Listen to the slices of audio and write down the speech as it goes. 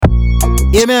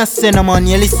You may say no man,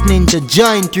 you're listening to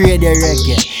Joint Radio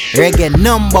Reggae. Reggae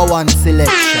 #1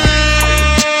 selection.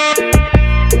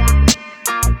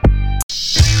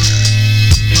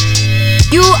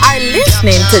 You are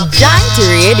listening to Joint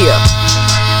Radio.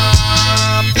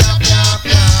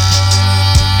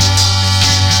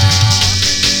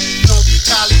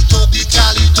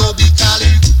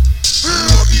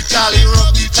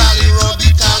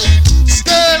 Robbie Cali,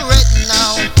 stay ready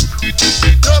now.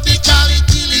 Robbie Cali,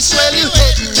 till it's well you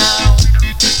head now.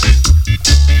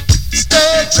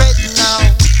 Stay ready now.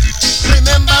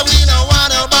 Remember we no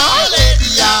want a ball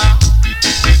area.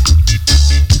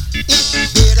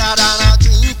 It's better than a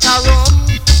drink of rum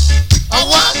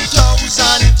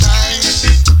 1,000 times.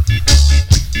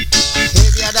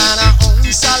 Heavier than a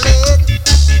ounce of lead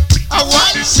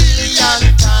 1 zillion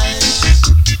times.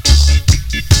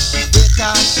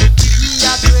 Better to be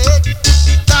a great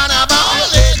than a ball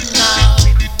head now.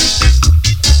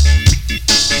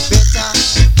 Better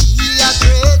to be a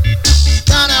great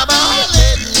than a ball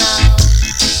head now.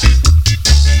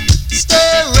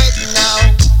 Stay ready now.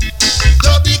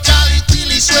 Don't be cali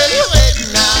till it's well you head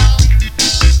now.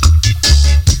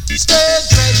 Stay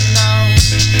ready now.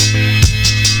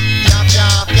 Yap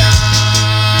yap yap.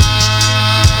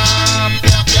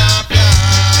 Yap yap yap.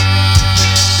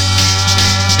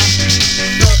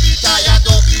 Don't be tired,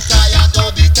 don't be tired,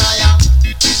 don't be tired.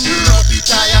 Robbie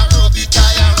tired, Robbie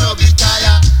tired, Robbie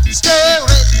tired. Stay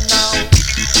ready now.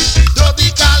 Don't be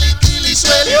cali till it's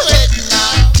well you head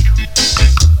now.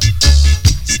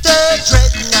 Stay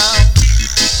ready now.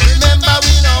 Remember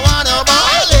we no want a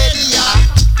ball area.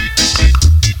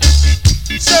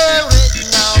 Stay ready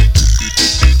now.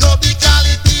 Don't be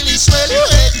cali till it's well you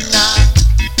head now.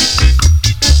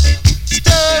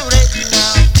 Stay ready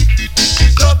now.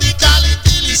 Don't be cali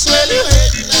till it's well you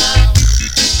head now.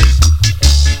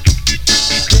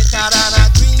 Better than a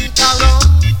drink of rum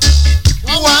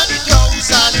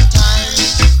 1,000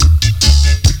 times.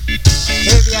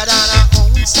 Heavier than a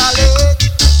ounce of lead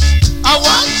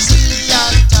 1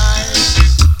 zillion times.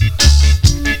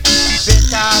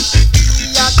 Better to be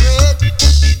a great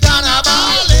than a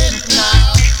ball head now.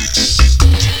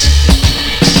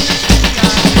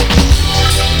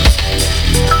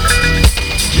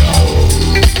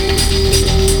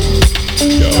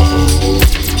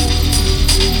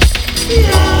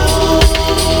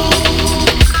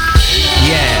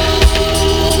 Yeah,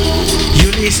 you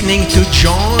listening to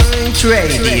Joint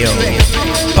Radio,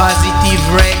 positive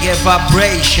reggae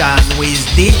vibration with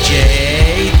DJ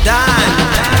Dan.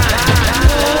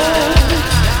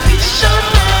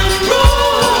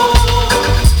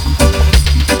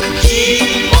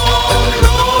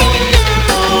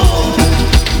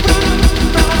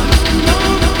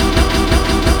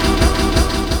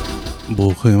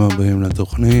 ברוכים הבאים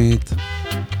לתוכנית.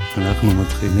 אנחנו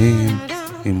מתחילים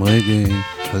עם רגע,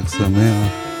 חג שמח,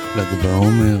 ל"ג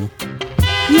בעומר.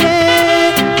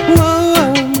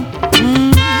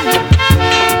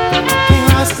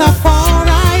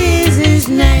 Rastafari is his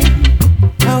name.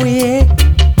 Oh yeah,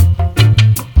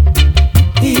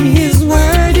 he is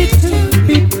worthy to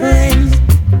be praised.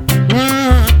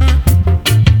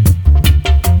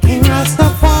 King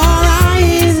Rastafari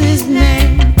is his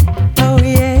name. Oh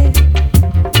yeah,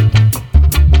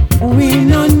 we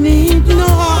no need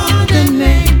no other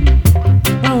name.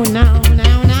 Oh now,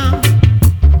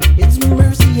 it's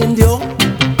mercy endure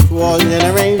to all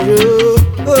generations.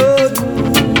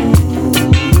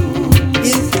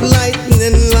 It's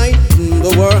lightning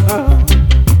the world.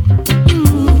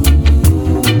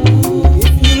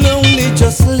 If you'll only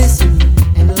just listen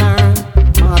and learn,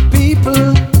 my people,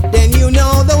 then you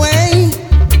know the way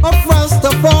of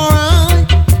Rastafari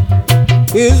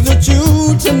is the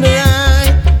truth and the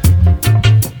right.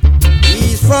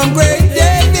 He's from great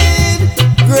David,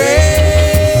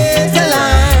 great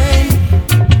line.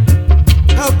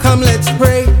 Now come let's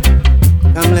pray,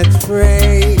 come let's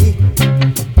pray.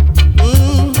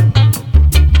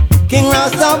 King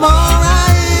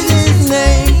Rastafari is his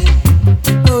name.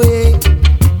 Oh yeah,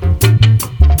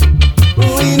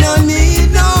 we don't need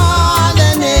no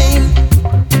other name.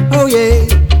 Oh yeah,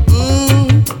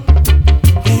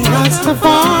 King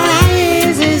Rastafari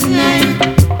is his name.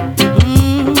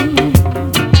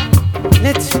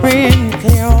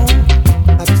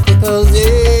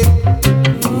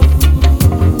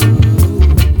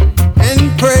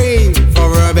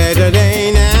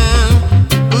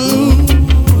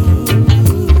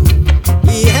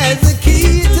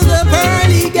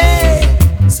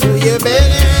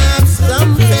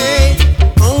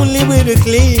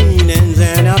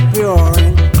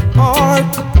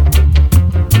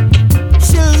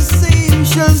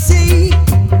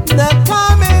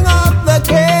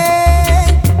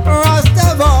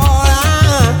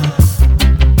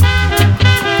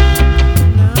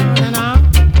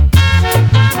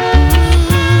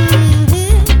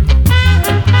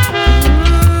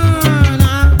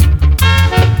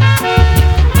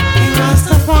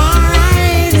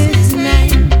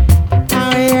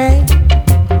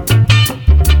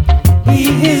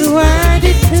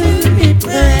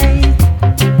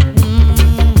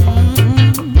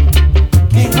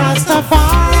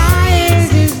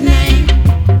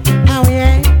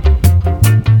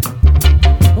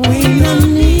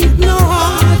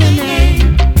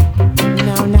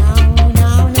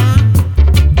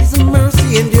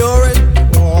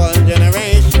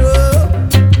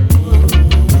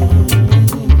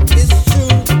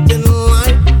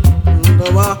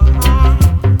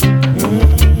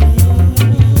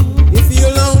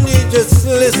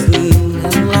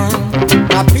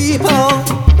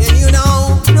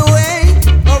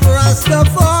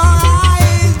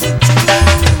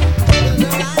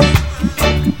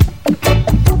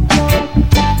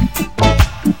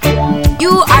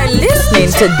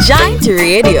 to Giant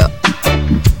Radio.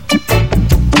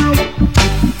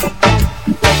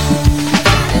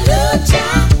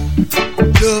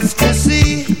 Love to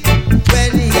see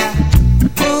when you're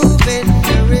moving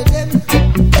the rhythm.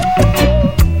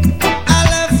 I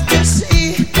love to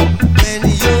see when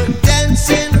you're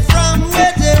dancing from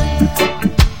within.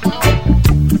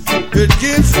 It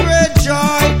gives me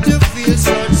joy to feel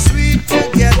such sweet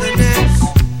togetherness.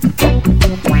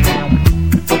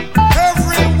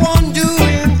 Everyone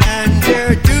doing and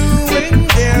they're doing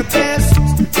their best.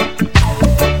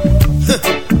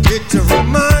 It's a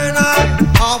reminder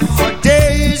of our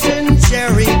days in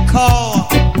Jericho,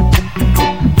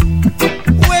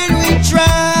 when we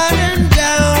trodden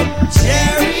down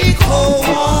Jericho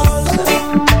walls.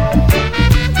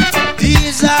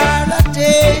 These are the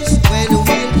days when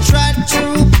we'll trot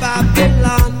through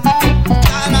Babylon.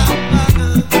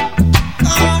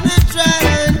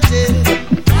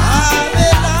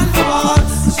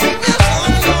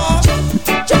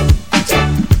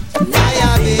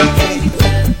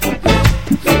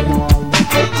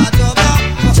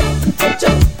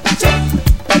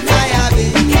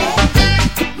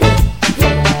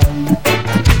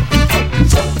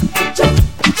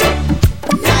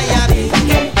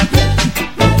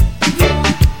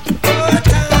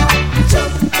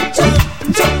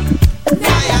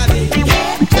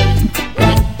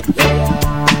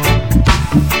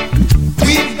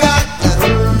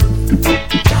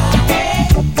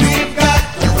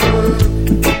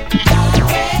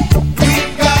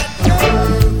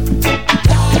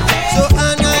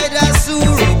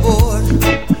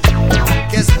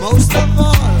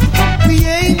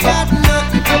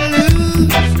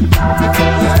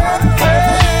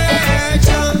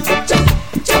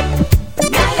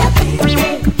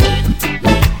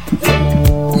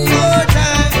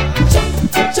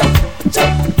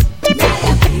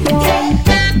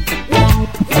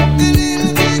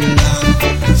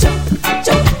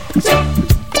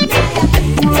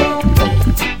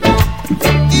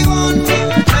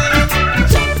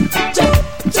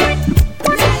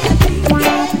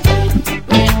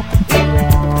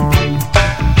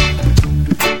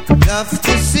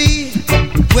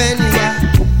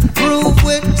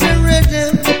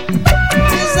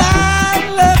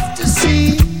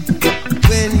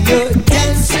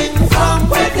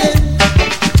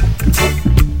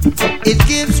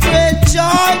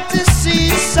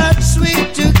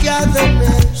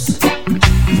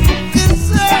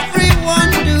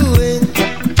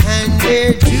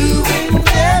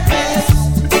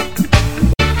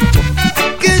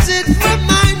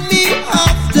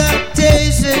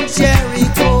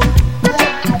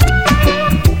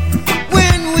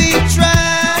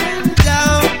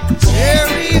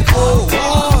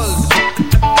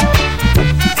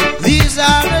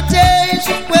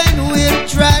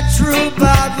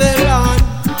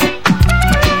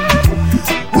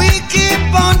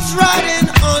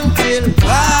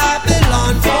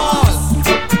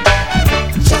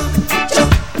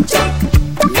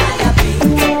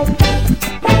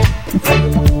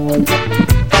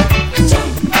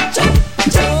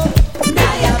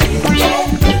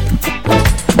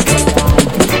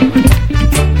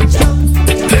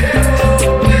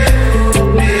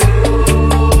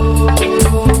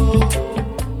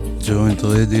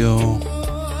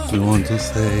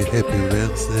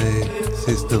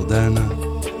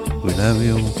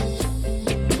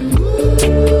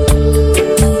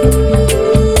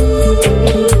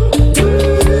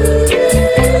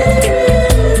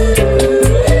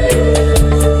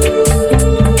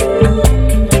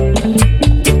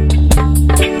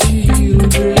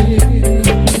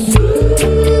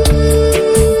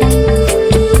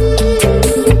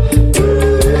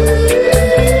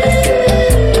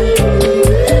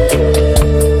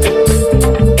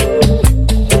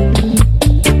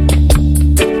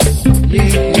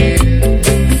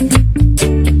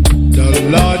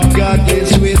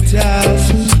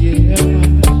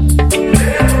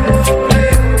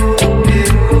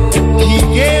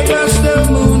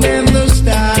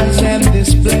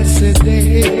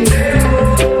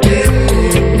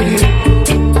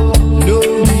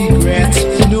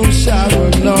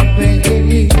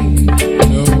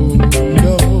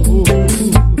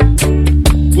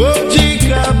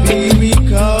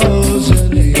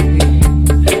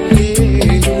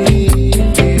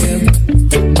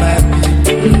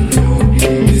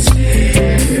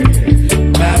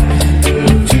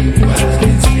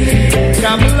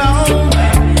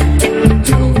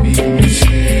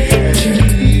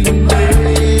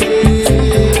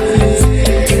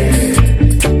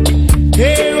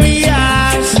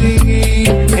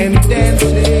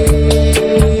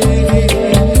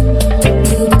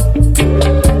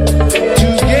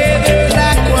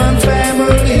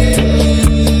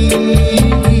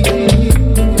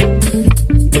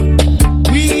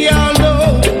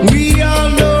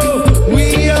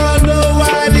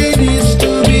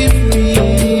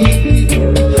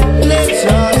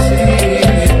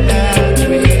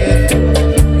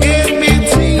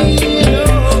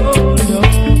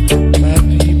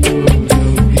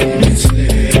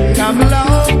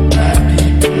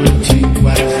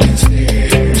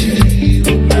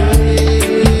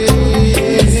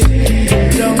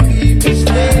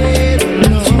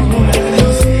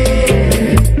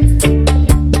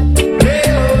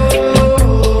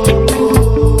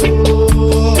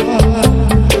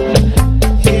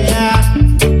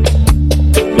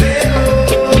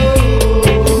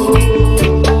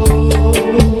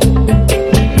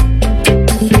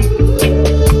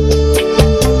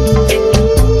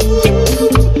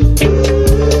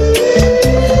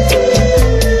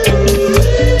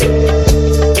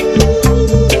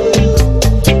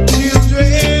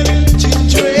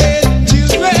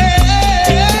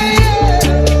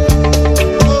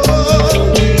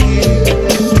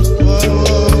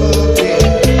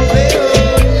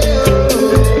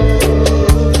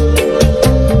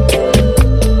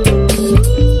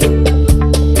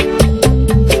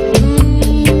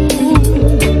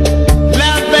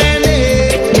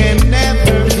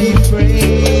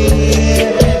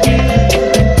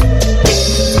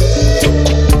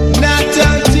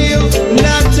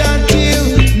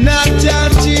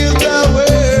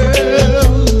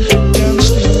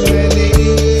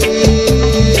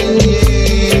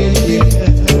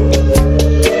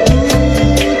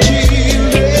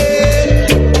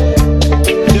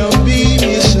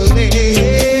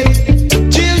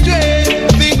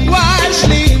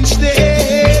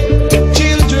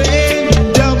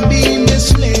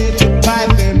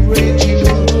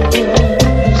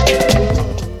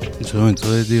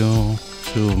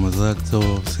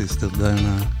 אסתר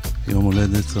דיינה, יום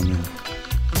הולדת שמח.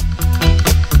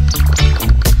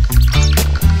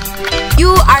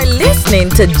 You are listening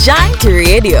to Giant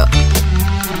Radio.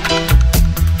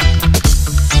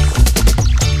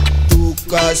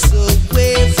 Took us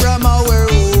away from our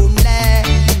homeland.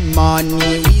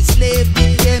 Money we slaved,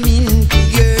 it came into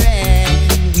your hand.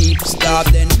 We've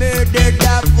starved and murdered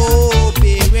our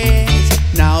parents.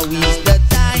 Now is the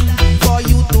time for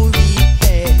you to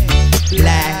repent.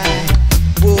 Black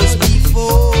was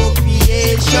before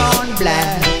creation.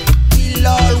 Black will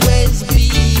always be.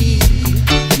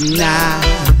 Now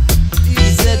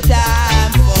is the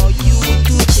time for you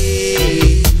to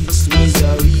taste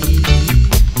misery.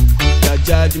 The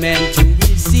judgment you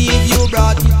receive, you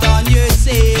brought it on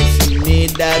yourself. You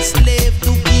made a slave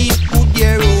to keep with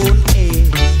your own head.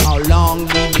 How long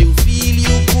did you feel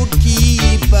you could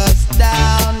keep us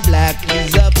down? Black is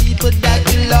the people that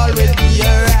will always be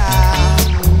around.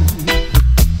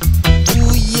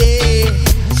 Ooh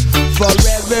yes,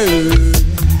 forever.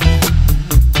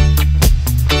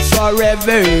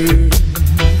 Forever,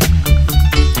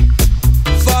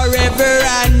 forever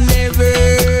and ever,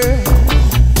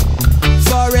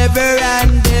 forever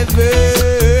and ever,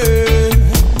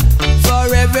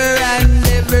 forever and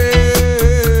ever.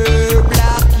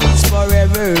 Black is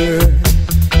forever.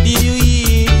 Do you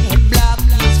hear? Black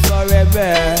is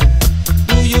forever.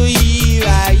 Do you hear? I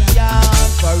am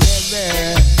forever.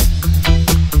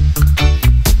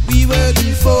 We were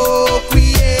before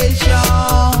creation.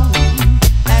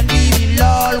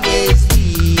 Always be.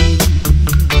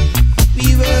 We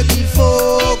were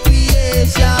before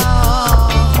creation,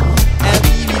 and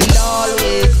we will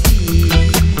always be,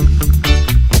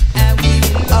 and we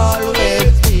will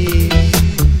always be.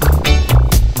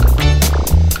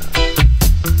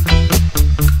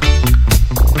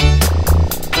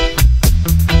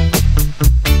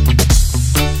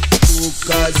 Took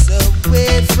us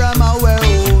away from our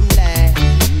homeland.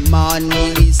 Money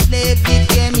we slaved, it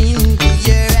came into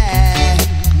your hand.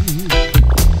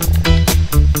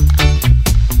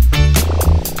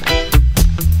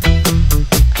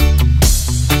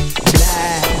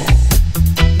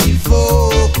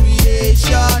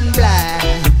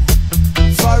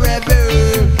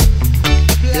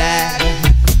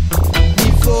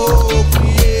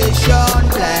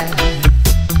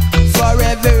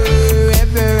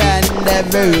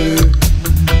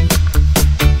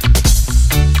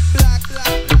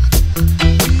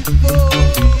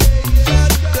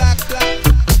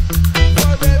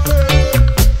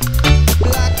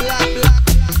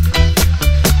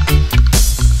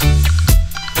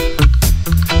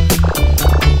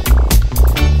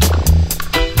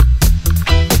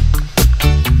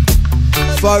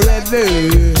 Forever,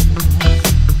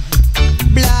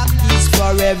 black is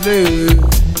forever,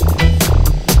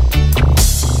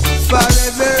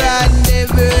 forever and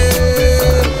ever,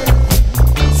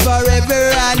 forever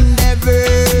and ever,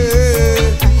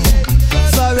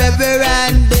 forever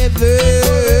and ever.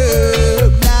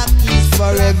 Black is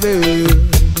forever.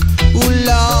 Ooh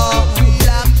Lord,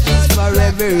 black is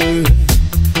forever.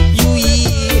 You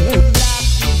hear? Black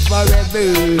is forever.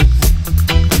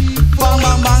 Bang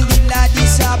bang bang, the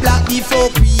ladies are black before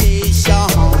creation.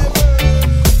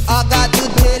 I got to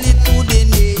tell it to the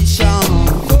nation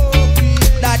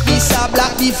that this are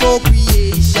black before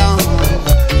creation.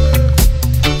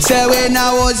 Say when I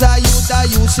was a youth, I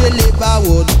used to live a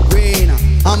wood grain.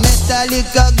 I met a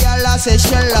little girl, I say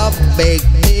she love baked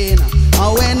bean.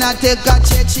 And when I take a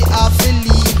check, she have to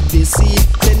leave the seat.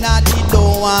 Then I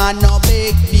don't want no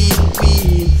baked bean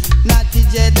queen. Natty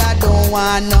Jed, I don't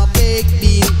want no baked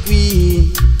bean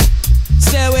queen.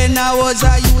 Say when I was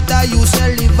a youth, I used to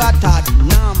live at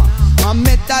Tottenham. I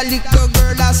met a little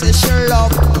girl, I say she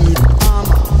love it.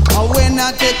 And when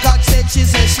I take a check, she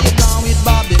say she gone with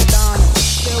Babylon.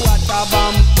 Say what a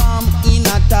bam bam in a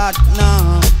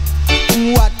Tottenham.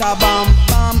 What a bam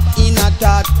bam in a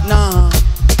Tottenham.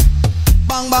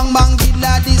 Bang bang bang,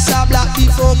 dilla, this a black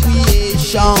before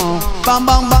creation. Bang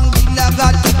bang bang, dilla,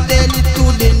 got to tell it to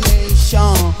the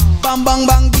nation. Bang bang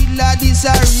bang, dilla, this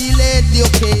a real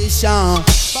education.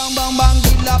 Bang bang bang,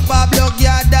 dilla, Pablo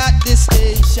Gyad at the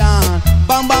station.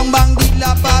 Bang bang bang,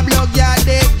 dilla, Pablo Gyad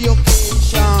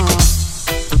education.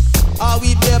 Are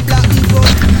we the black people?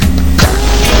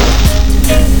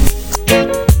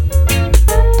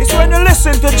 It's when you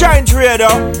listen to Giant Radio.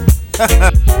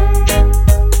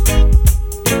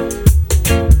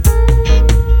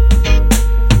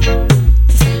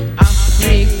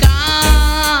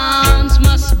 Africans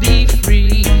must be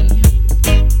free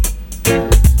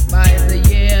by the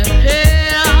year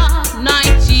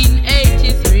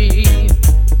 1983,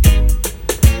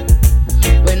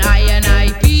 when I and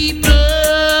I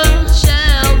people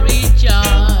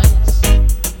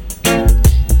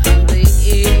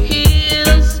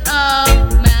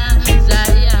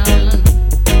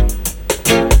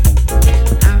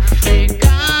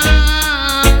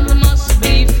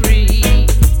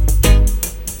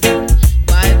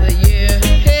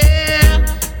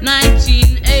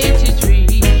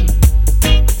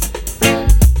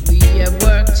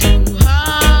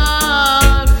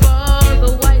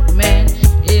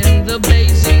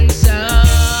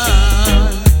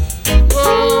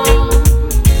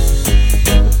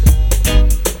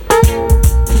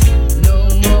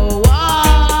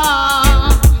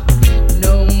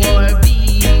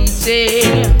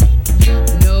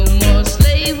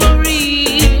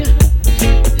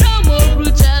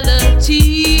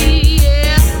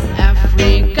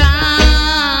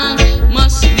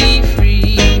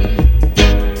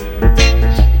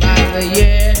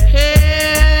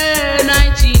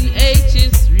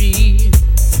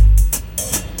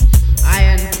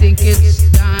it's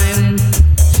time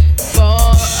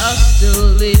for us to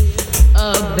live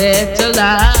a better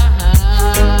life.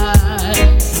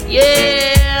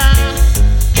 Yeah,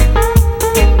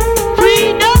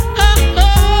 freedom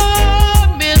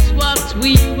is what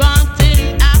we want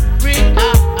in Africa.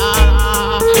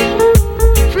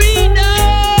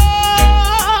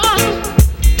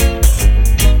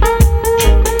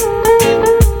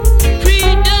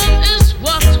 Freedom is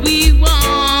what we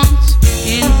want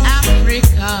in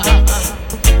Africa.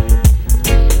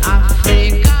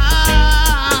 Africans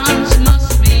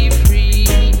must be free.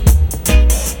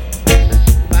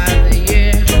 By the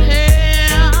year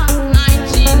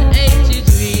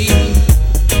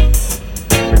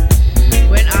 1983,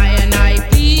 when I and I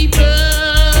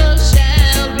people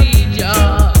shall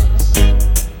rejoice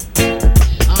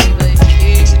on the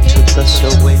king. Took us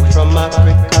away from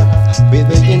Africa with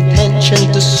the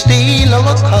intention to steal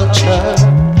our culture.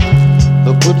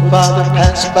 The good father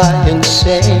passed by and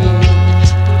said,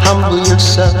 humble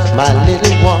yourself, my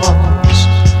little ones.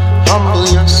 Humble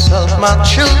yourself, my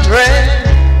children.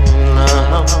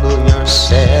 Humble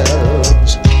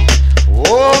yourselves.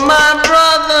 Oh, my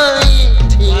brother,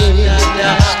 it is.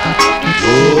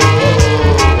 Oh,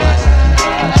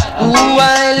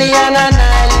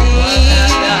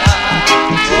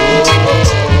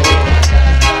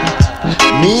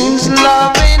 means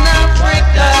love in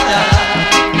Africa.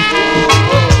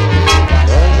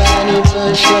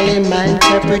 Universally, my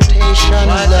interpretation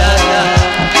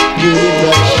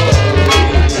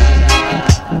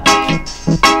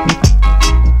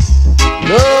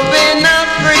love in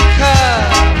Africa,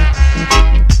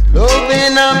 love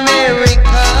in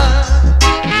America,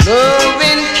 love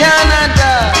in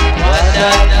Canada.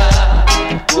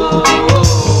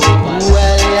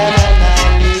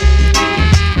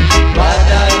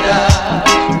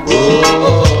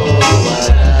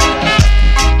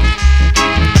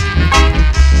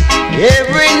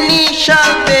 Every knee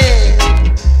shall bend,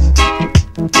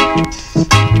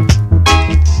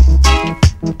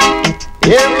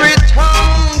 every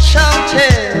tongue shall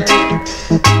tell.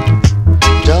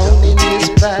 Down in this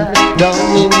valley,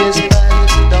 down in this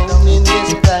valley, down in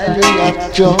this valley of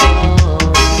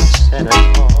Johnson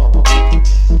and Paul.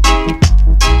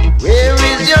 Where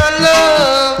is your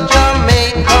love,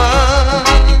 Jamaicans?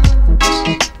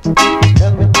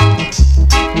 Tell me,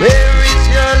 where is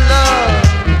your love,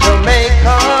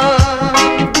 Jamaicans?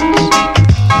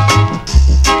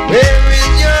 Where is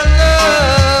your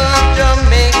love,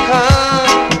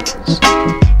 Jamaicans?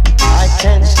 I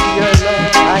can't see your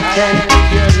love, I can't feel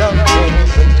your love, don't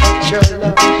even touch your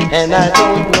love, and I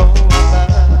don't know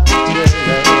about your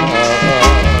love.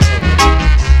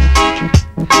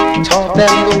 Taught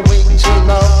them the way to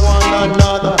love one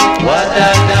another.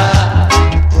 Wa-da-da.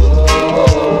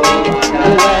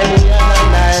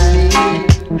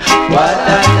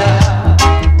 Wa-da-da.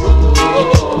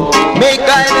 May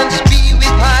guidance be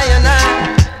with I and I.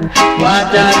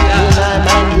 Wa-da-da. I'm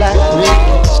unlikely.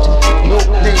 No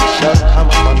place shall come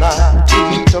upon us to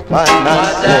eat up my man.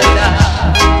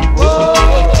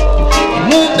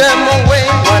 Move them away.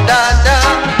 Wa-da-da.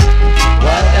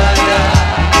 Wa-da-da.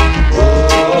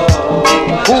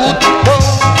 Food,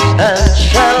 clothes, and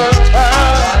shelter.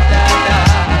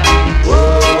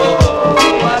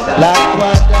 Like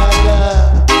wa-da-da.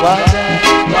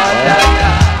 Wa-da-da.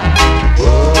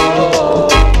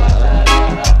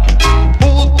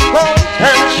 Food, clothes,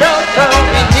 and shelter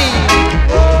we need.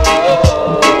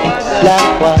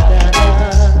 Like wa-da-da.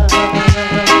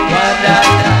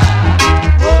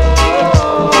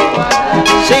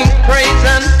 Sing praise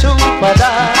unto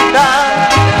wa-da-da.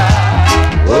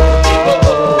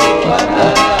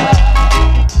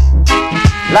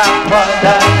 Like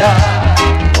wa-da-da.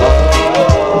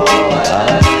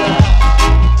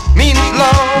 Means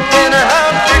love in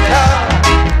Africa.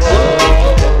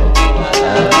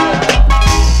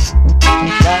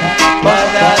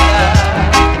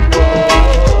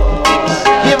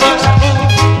 Give us food.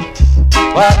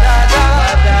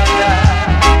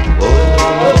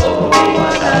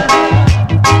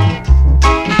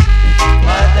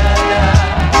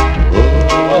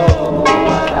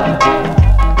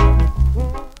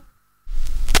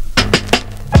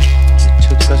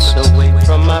 Took us away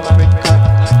from Africa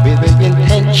with the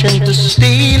intention to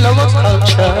steal our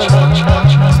culture.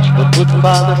 The good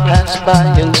father passed by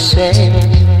and said,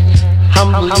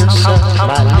 humble yourself,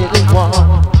 my little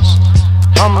ones.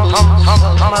 Humble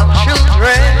yourself, my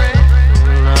children.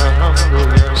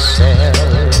 Humble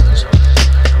yourselves.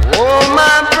 Oh,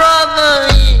 my brother,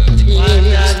 it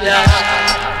is.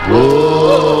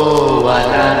 Oh,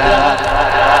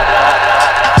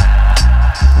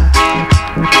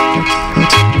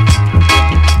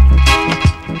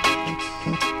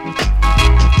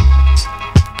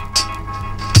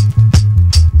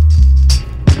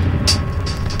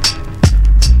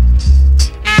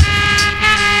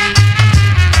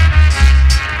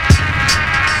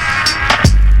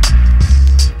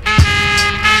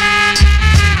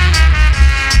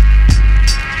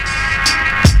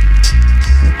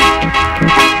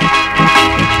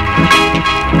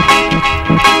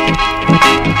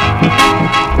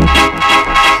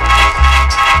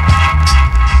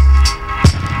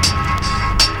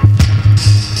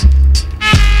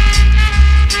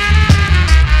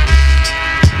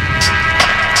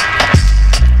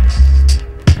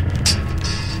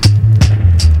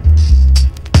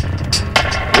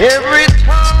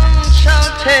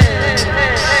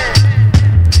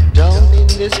 Down in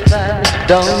this valley,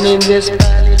 down in this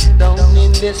valley, down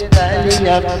in this valley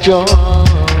of joy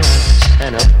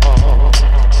and of all.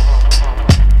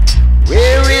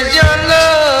 Where is your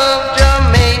love,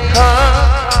 Jamaica?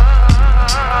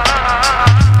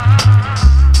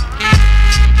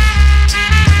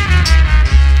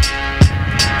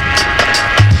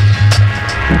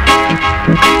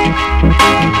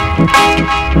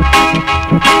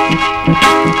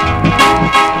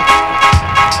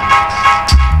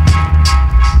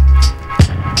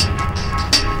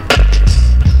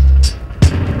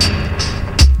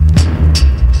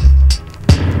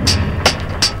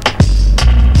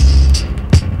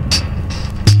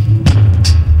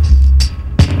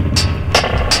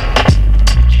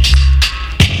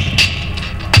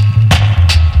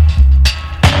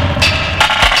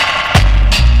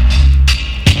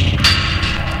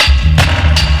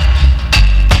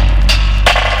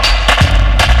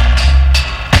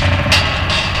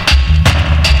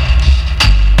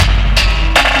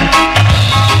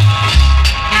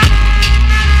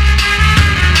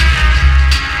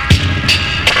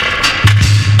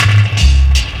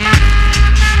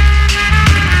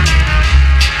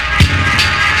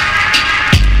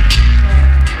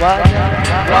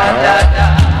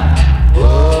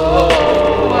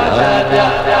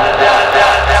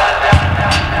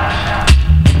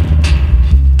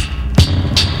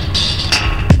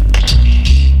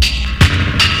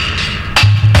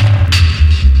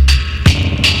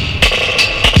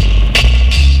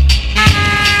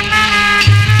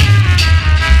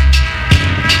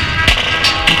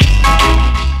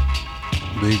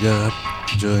 Big up,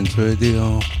 Joint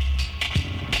Radio.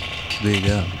 Big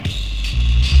up.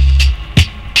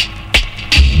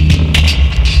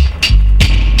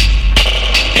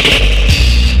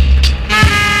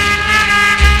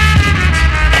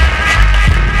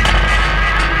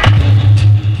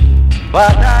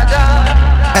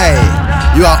 Hey,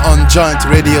 you are on Joint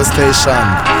Radio Station.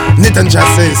 Nathan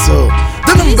just says so.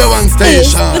 The number one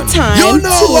station. It's the time you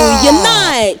know to what?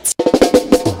 unite.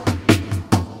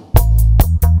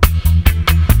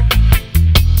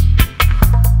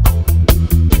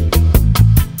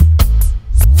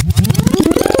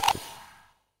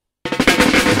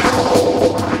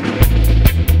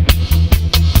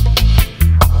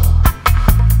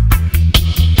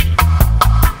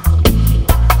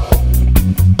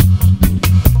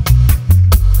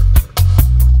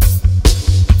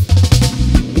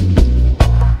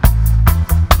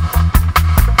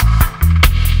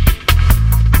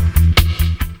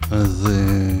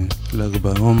 ל"ג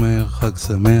בעומר, חג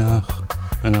שמח,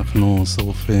 אנחנו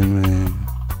שורפים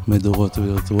מדורות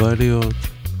וירטואליות,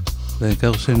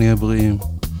 והעיקר שנהיה בריאים.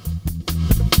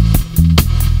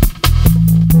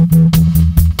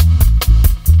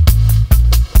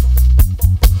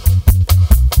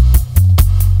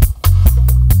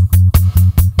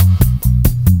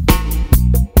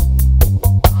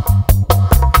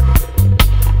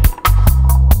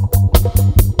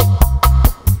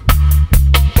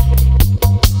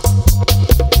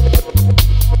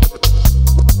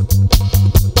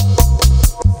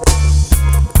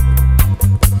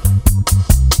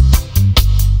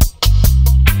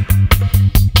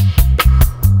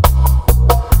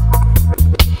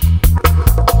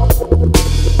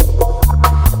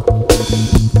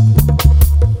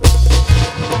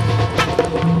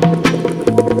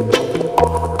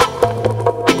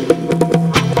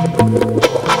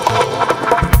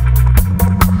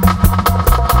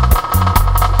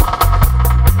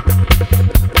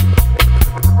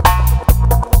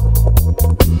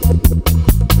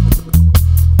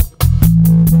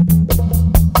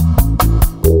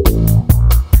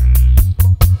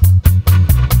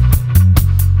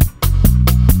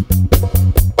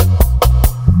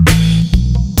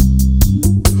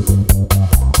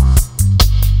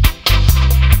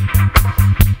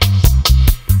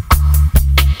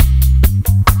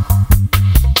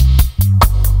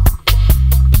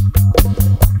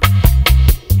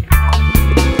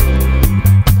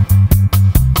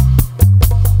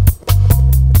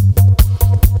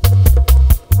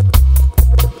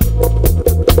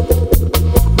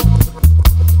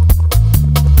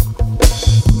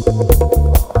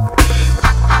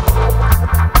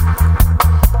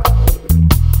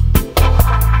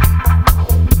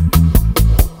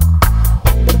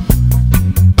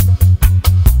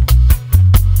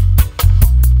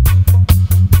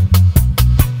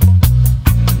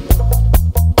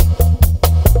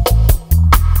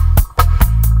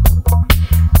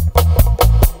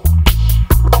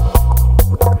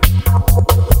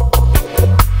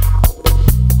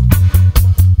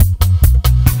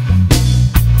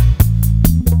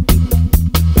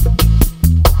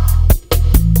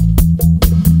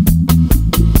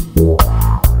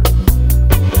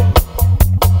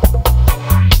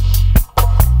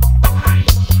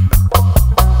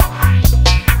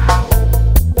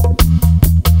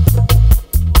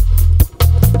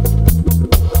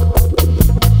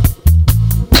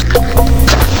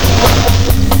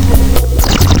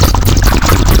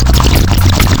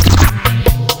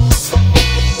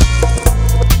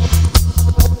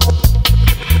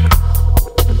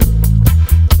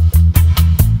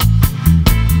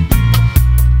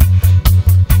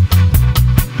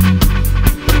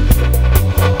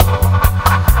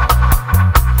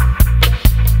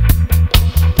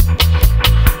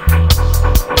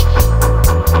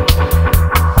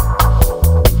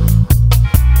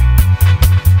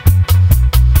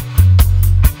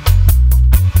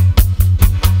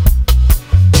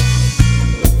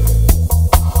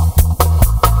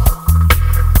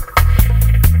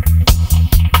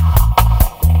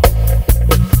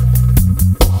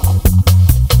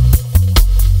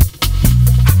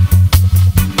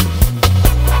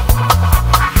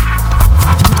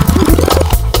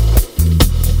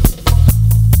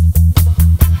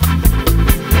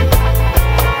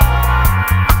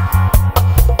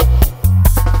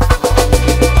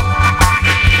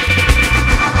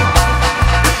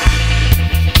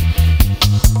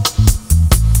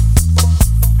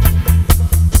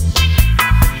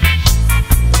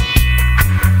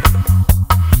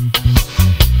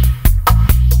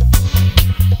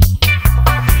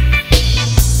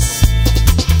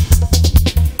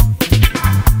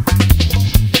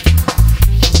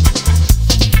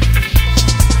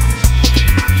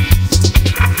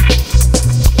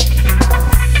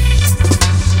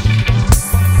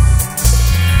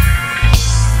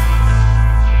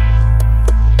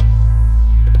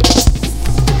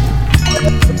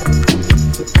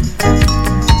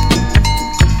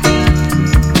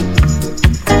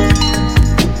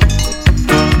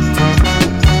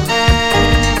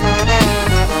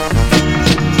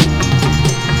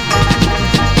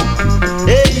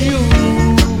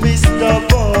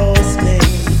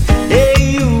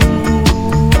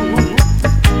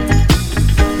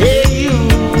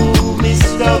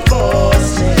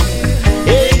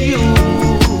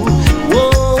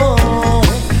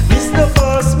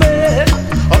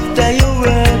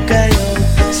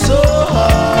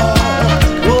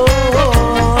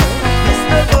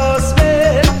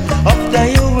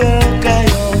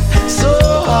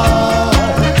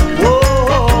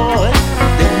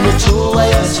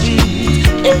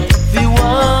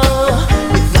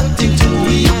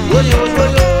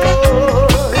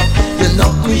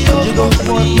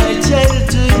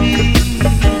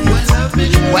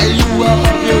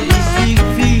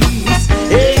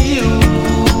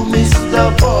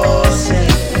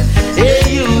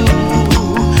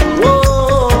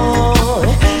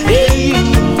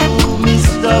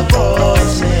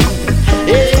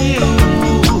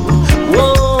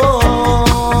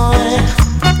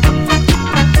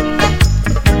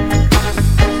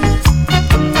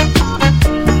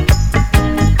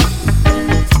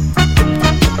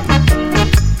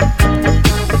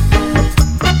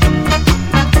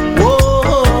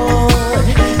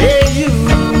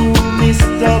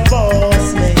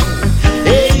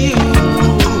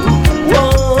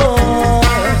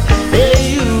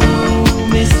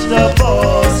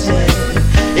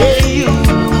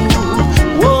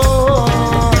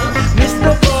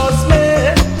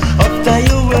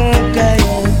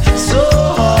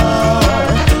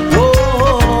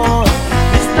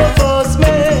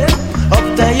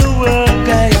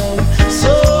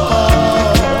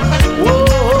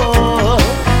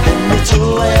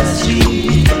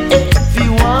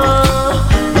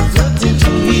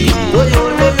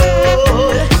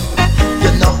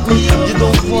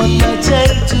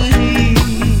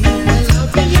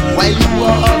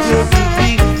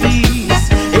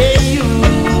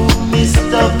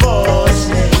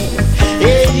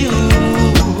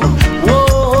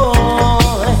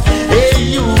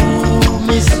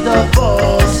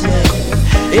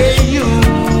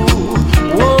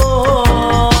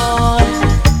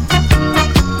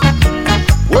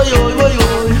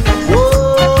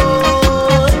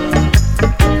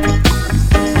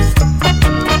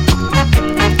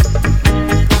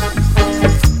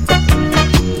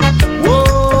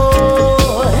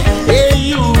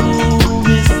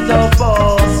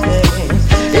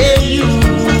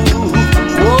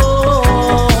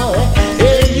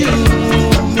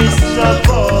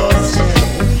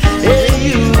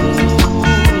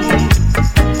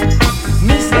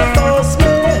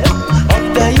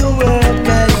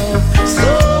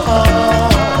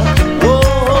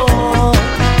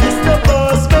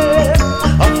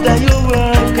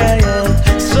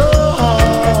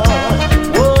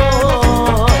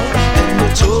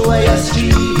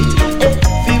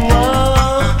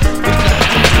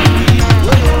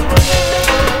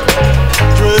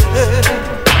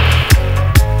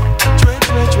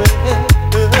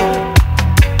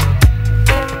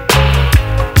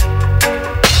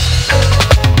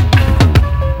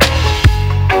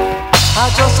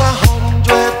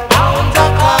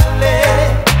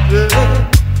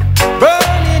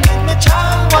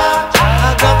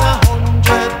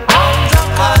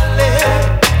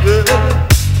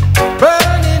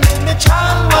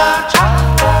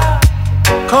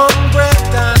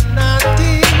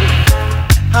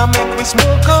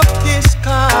 took up this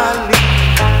calling,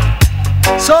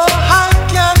 so I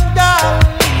can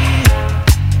dally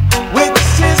with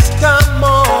Sister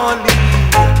Molly.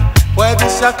 Why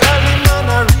this a calling man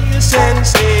a real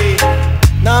sensei?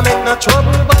 Now make no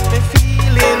trouble but me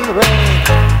feeling red.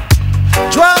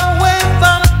 Draw away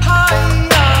vampire,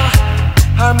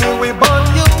 I mean we burn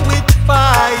you with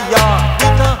fire,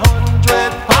 with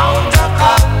 100 pounds of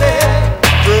cali.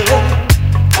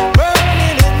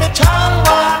 Burning in me child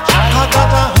watch, I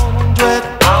got 100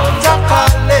 pounds of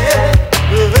cali.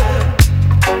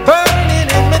 Burning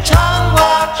in me child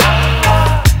watch,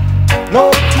 no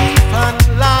thief and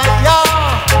liar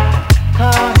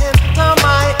can enter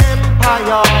my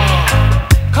empire,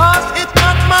 'cause it's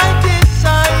not my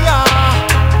desire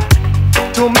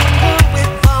to mingle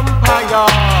with vampire.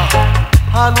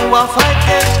 And who a fight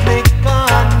against me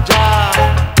ganja,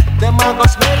 them a go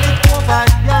smell it over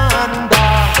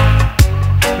yonder.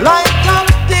 Light up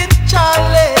the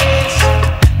chalice,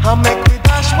 and make we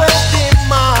dash with the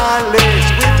malice,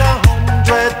 with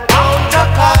 100 pounds of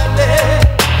cali.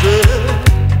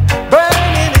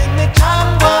 Burning in the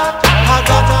chamber, I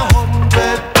got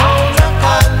 100 pounds of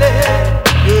cali.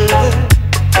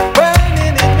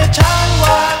 Burning in the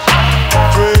chamber.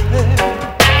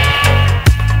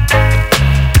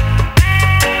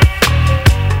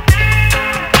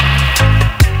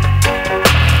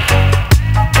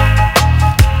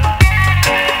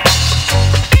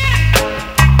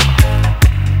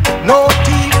 No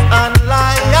thief and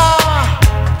liar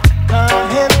can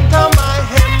enter my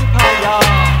empire,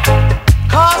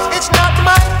 'cause it's not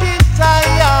my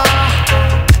desire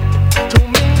to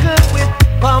mingle with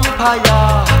vampire.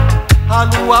 And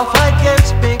who a fight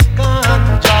against big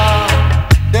ganja,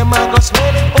 them a go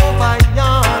smell it over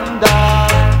yonder.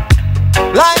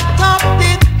 Light up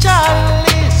the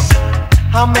chalice,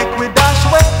 and make we dash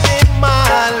with the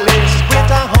malice,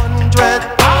 with 100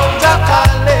 pounds of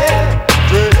cali.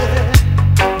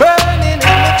 Burning in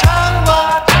the chalwa,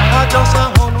 just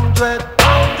 100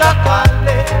 pounds of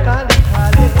cali, cali,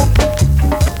 cali.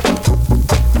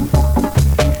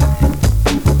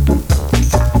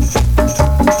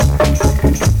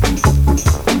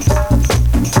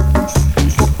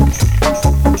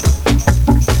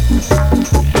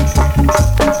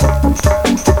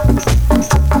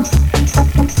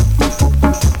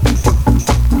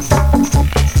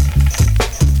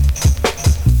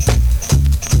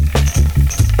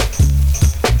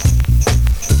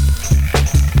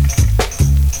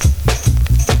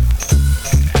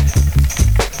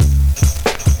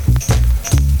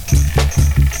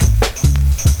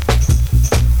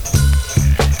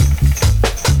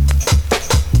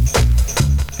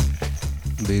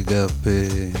 Big up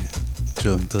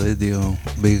Joint Radio,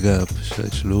 big up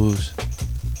Shlush.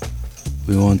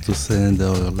 We want to send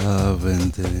our love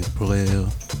and prayer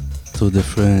to the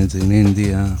friends in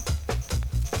India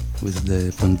with the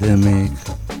pandemic.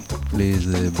 Please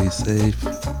be safe.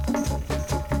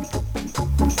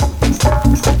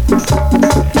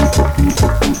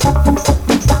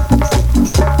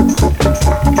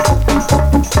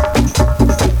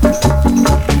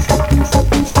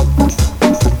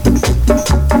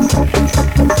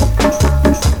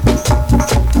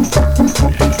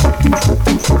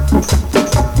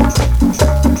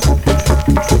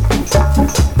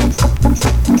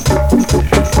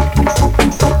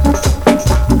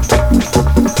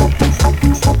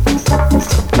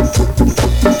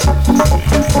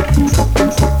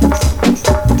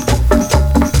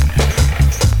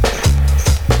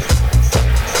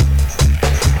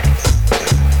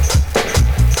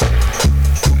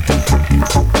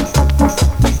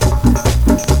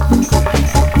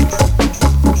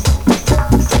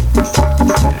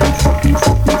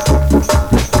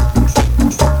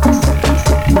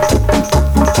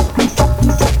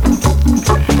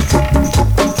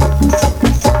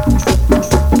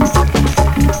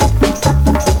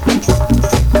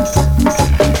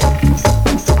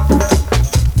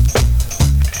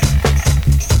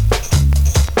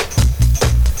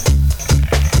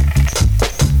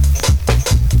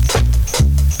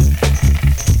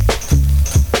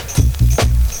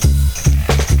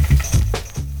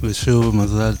 ושוב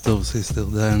מזל טוב סיסטר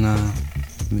דנה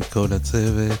מכל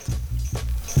הצוות.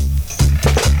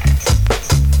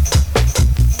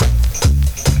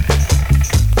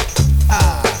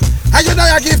 And you know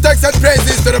I give thanks and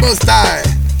praises to the Most High.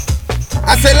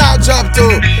 I say loud job to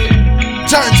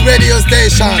Joint Radio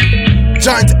Station,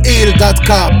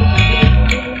 jointeal.com.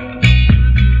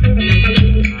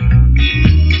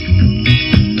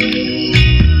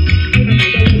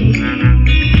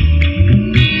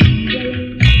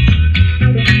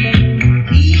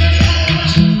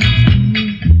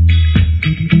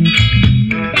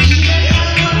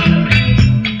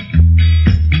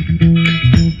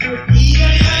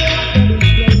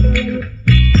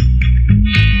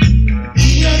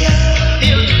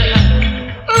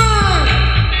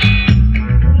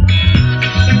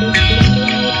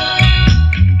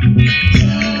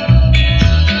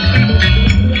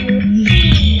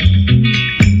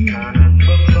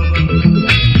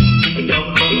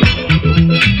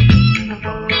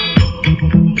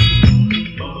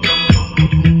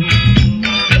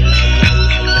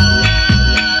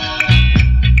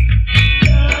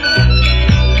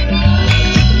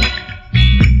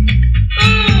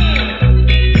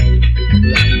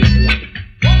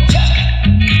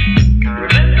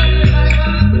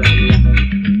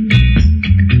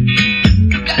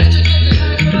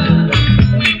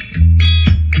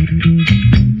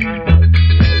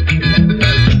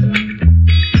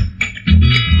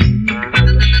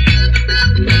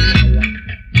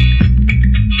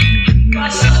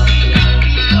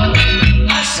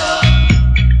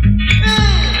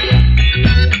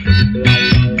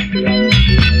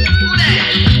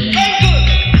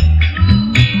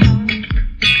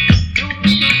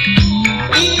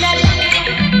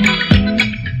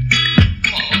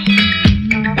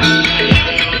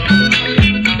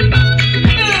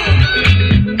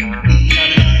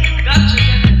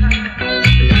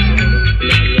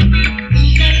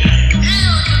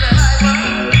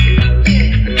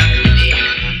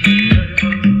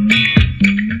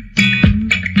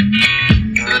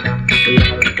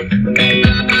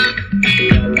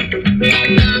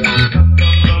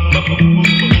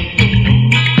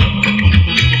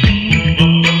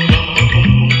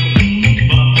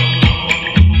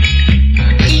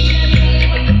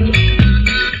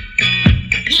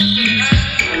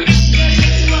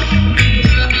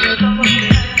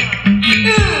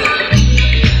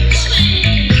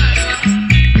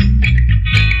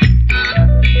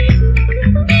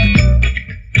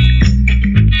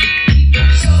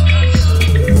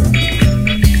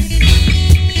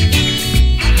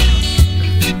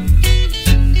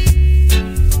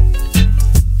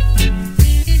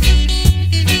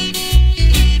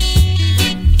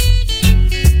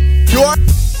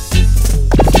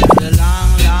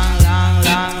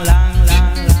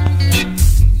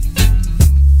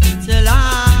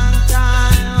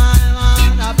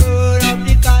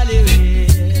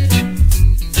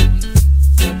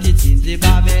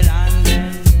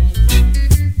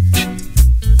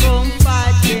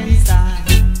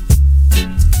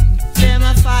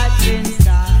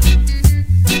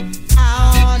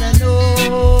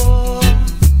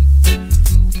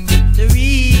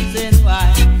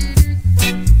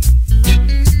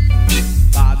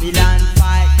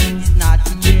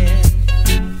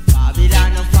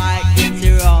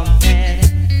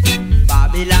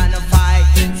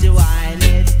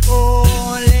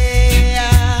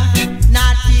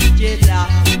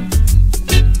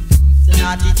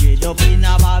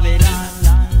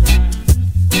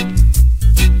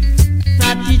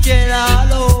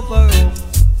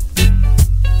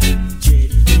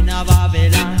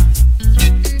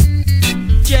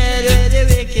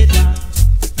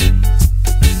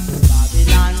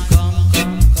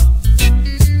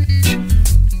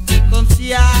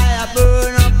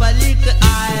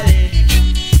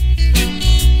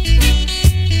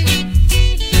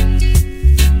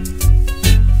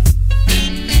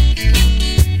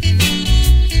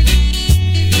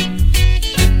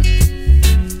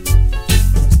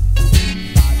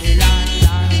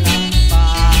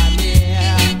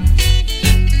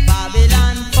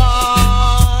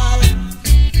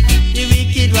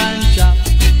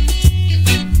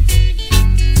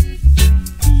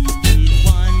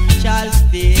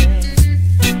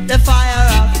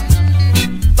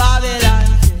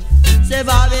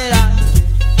 Babylon.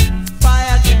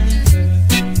 Fire can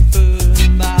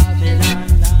burn Babylon.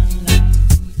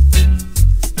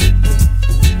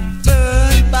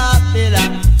 Burn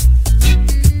Babylon.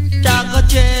 Chaco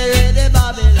cherry the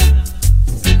Babylon.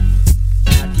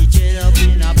 Natty cherry up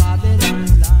in a Babylon.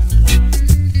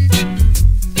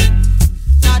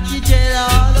 Natty cherry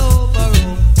all over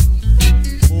Rome.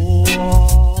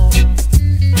 Oh,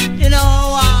 you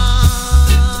know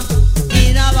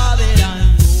in a Babylon.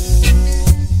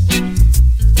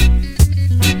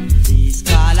 This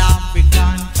called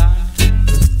African country.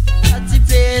 That's the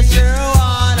place where I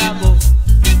wanna go.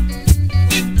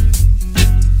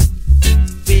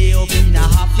 Way up in a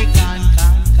African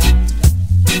country.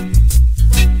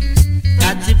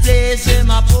 That's the place where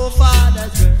my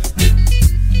forefathers were.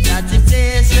 That's the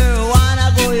place where I wanna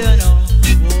go, you know.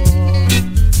 Oh,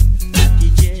 that's the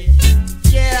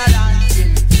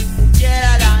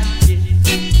Geraldante,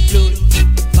 Blood,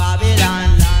 Babylon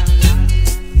land.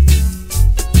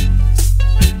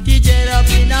 DJ up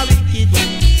in a wicked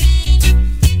one.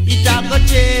 It a go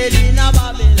trade in a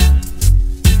Babylon.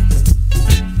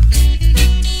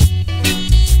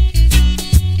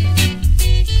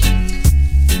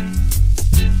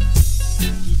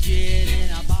 DJ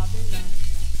in a Babylon.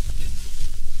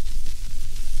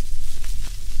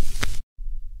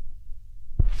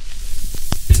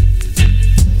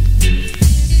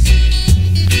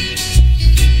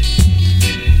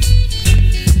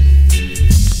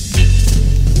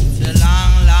 It's a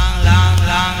long, long, long,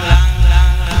 long, long,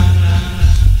 long, long, long.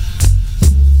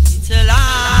 It's a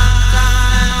long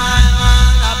time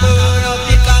I burn up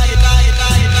the body.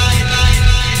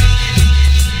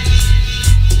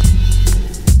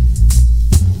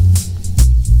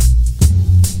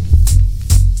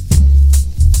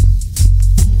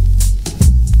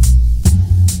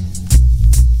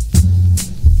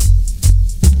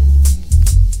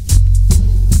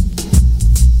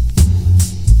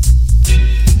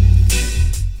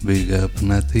 Big up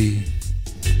Natty.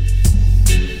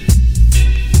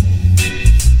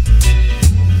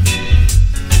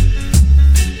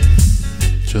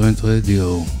 Joint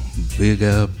Radio. Big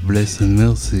up Bless and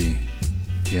Mercy.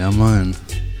 Yeah man.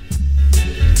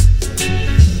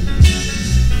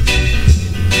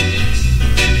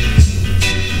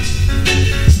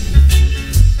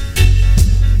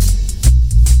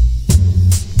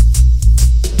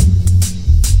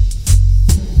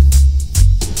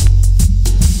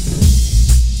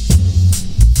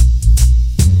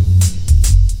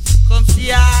 Come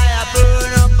see I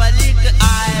burn up a little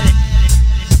island.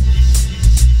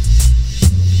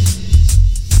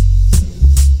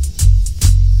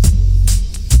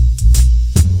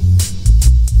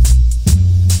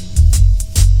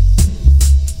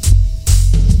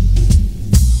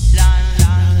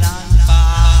 Land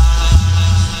far.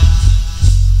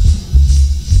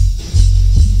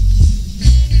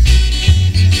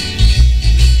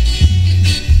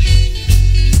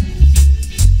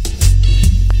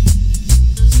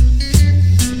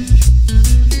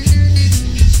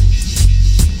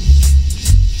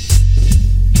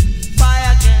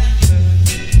 Fire can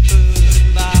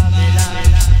burn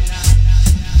Babylon.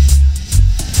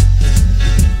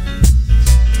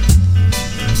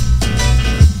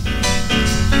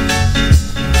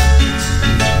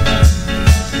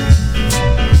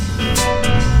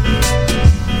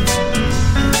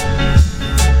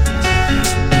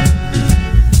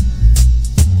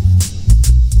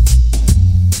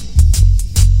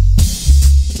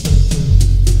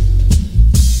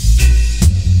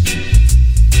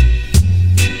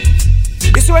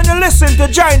 This is when you listen to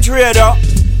Giant Radio.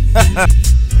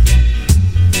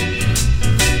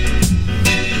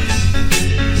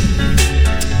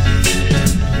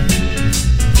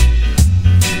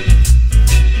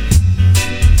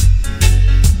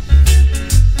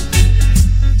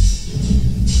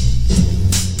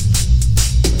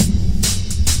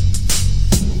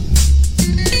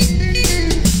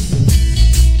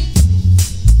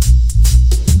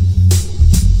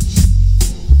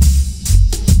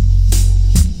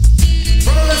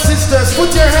 Brothers and sisters,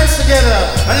 put your hands together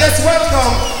and let's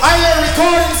welcome Island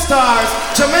Recording Stars,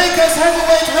 Jamaica's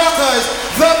heavyweight rockers,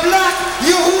 the Black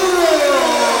Uhuru.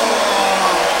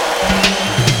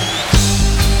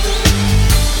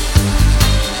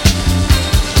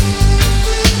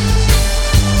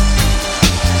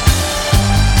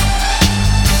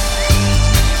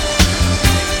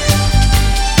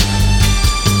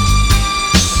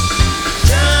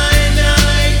 Shine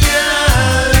like a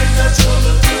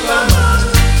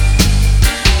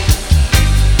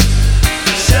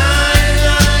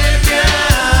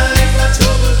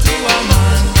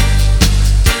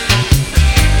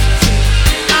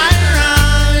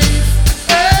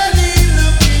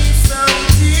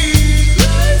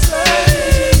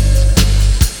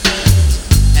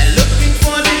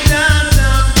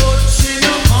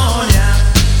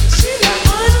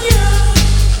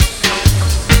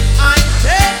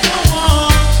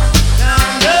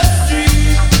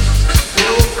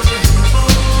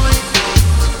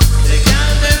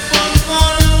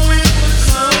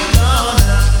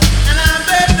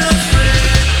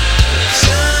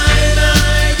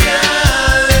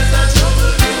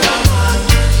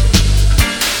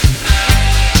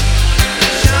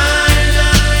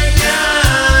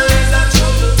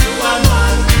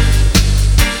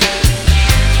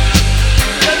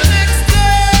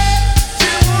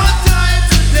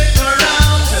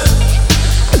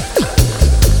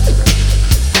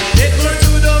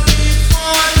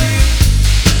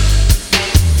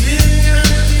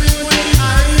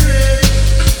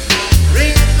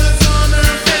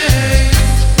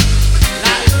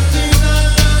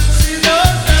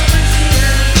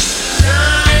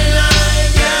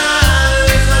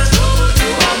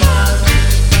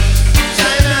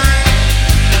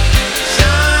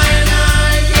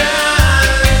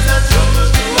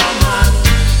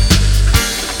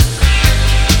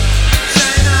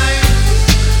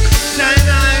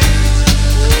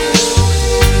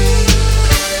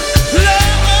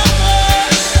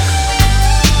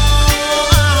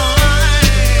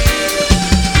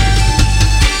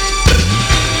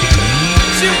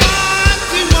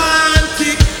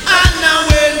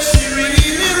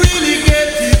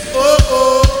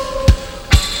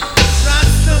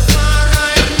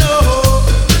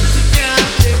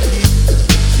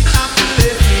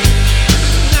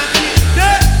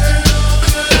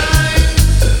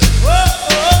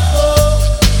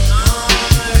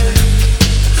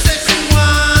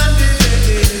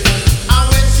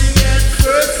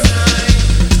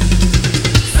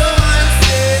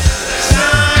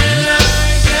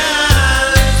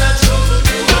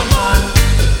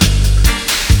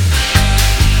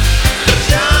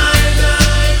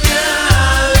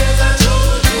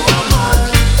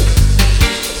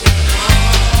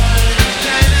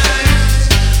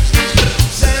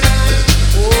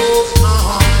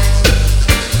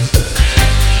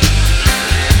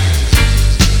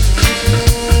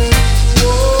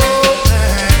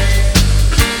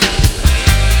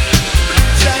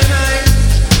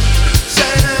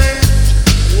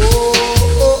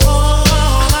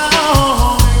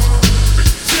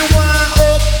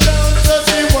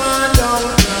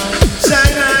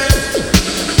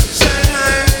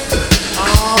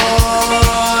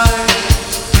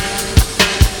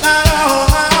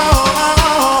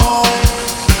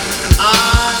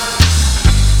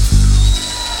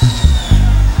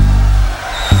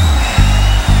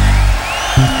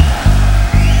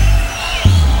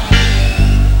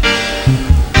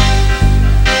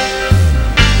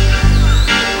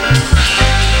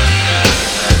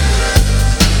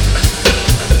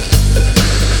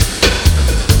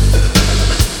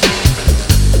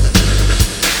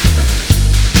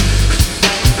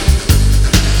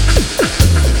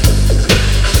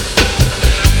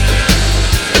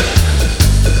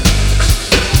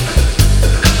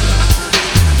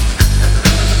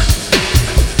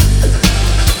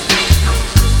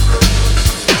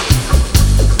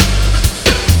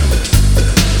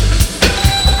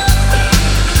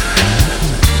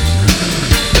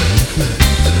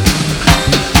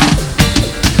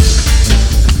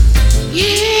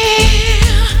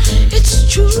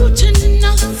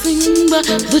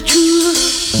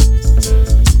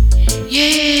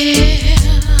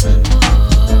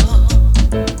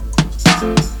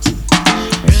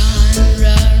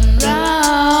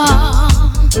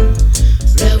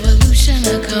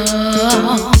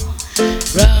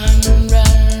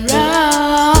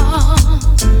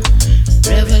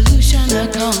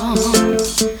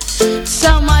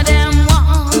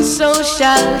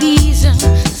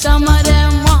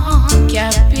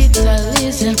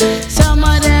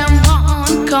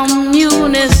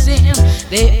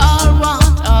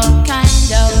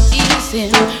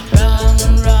listen. Run,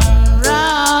 run,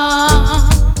 run.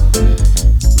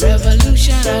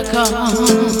 Revolution a come.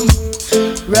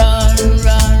 Run,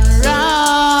 run,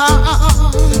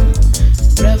 run.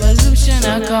 Revolution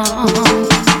a come.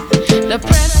 The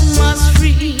press must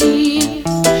free,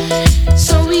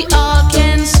 so we all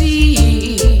can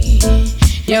see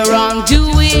your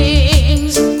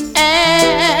wrongdoings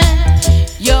and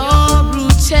your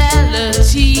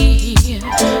brutality.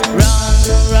 Run,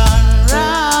 run,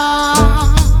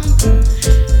 run.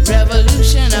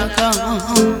 Revolution a come.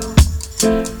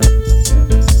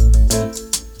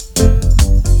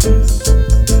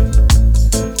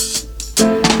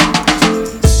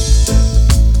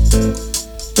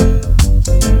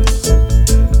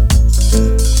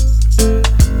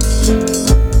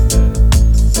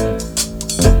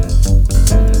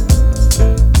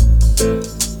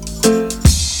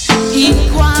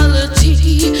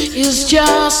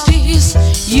 Justice,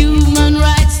 human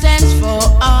rights stands for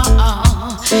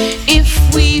all.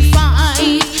 If we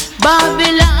fight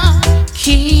Babylon,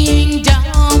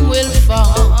 kingdom will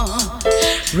fall.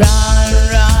 Run,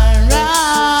 run,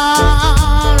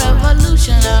 run,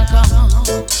 revolution a come.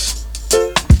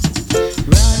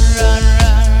 Run, run,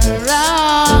 run,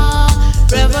 run,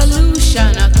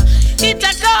 revolution a come. It a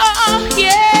come,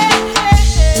 yeah.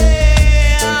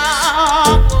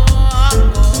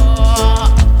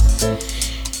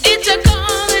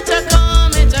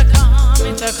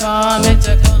 Come, it's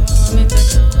a come, it's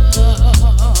a come.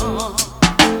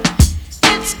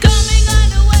 It's coming on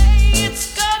the way, it's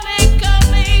coming,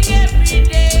 coming every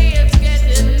day. It's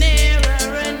getting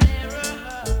nearer and nearer.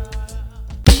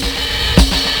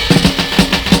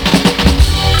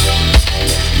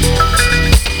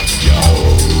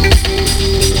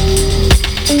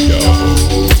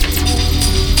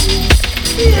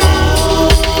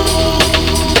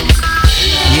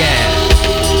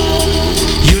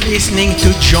 Listening to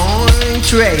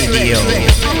Joint Radio,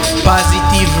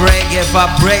 positive reggae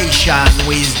vibration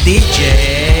with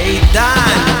DJ Dan.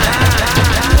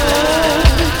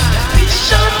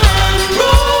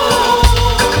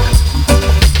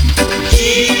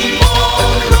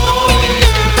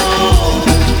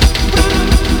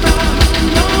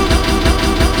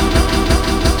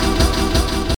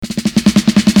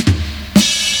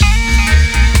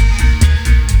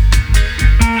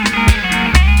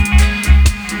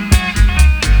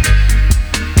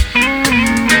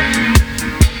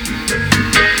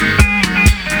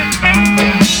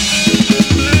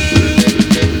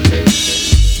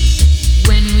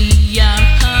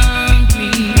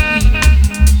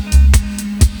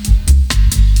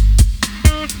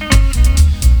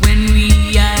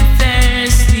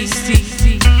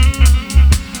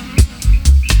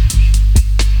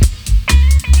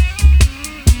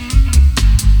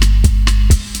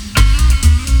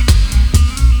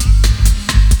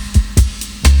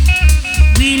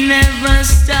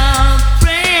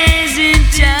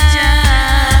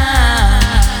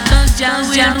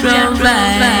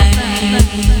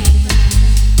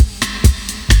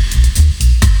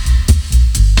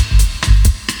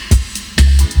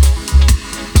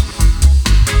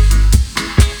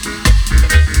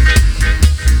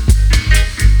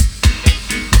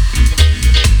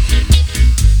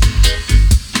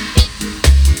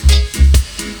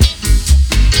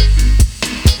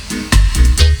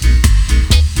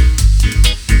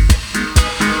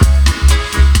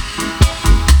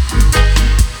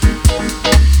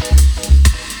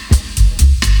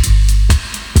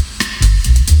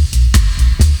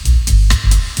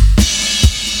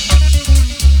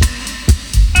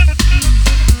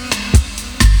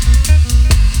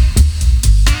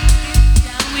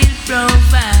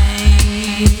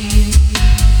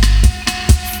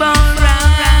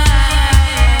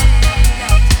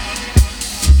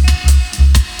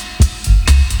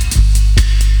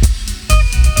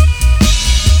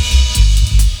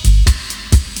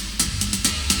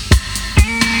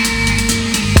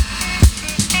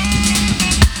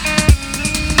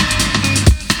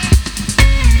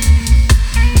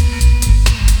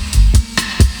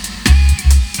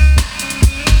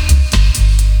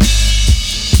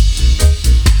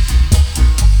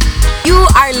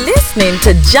 Listening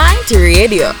to Giant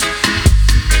Radio.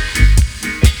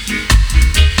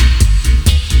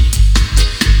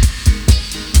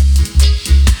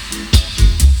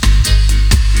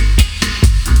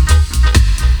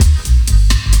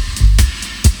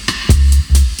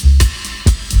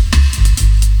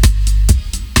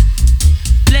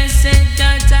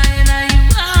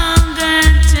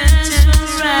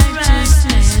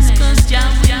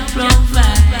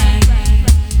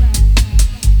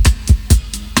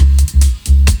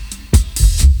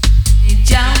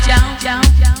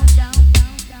 Down.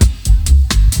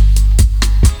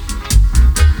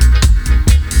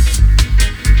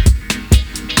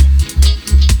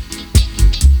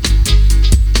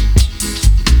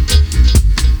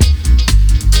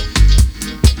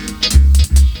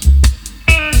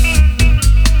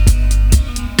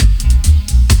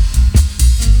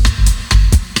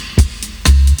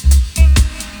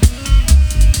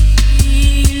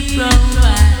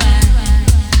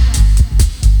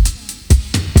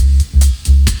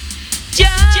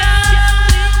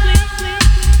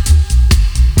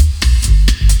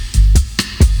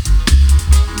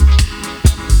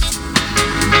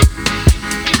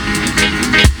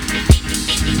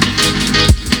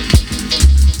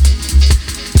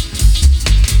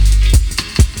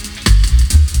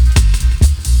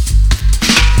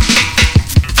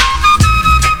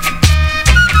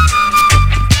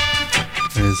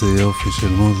 יופי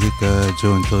של מוזיקה,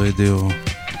 ג'וינט רדיו.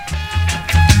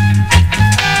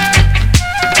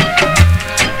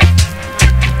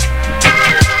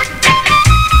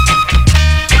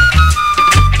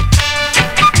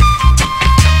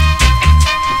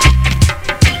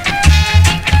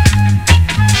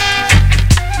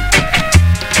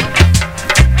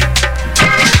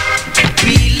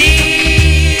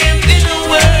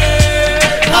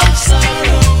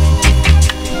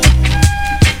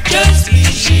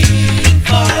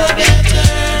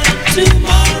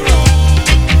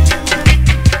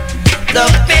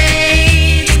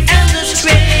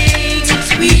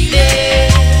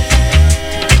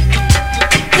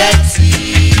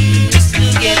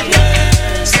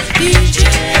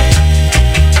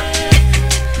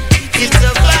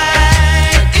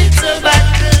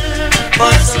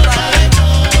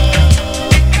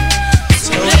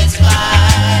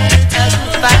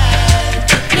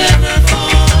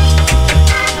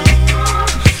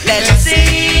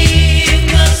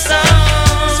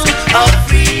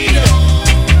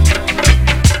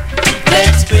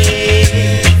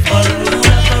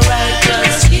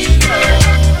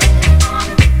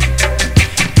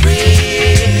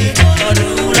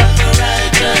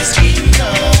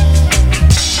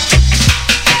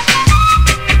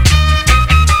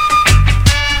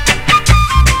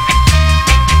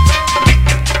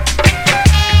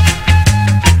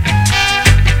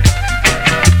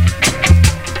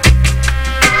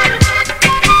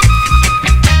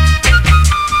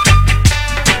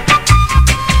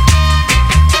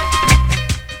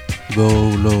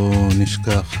 בואו לא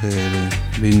נשכח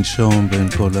לנשום בין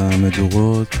כל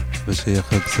המדורות, ושיהיה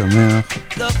חג שמח.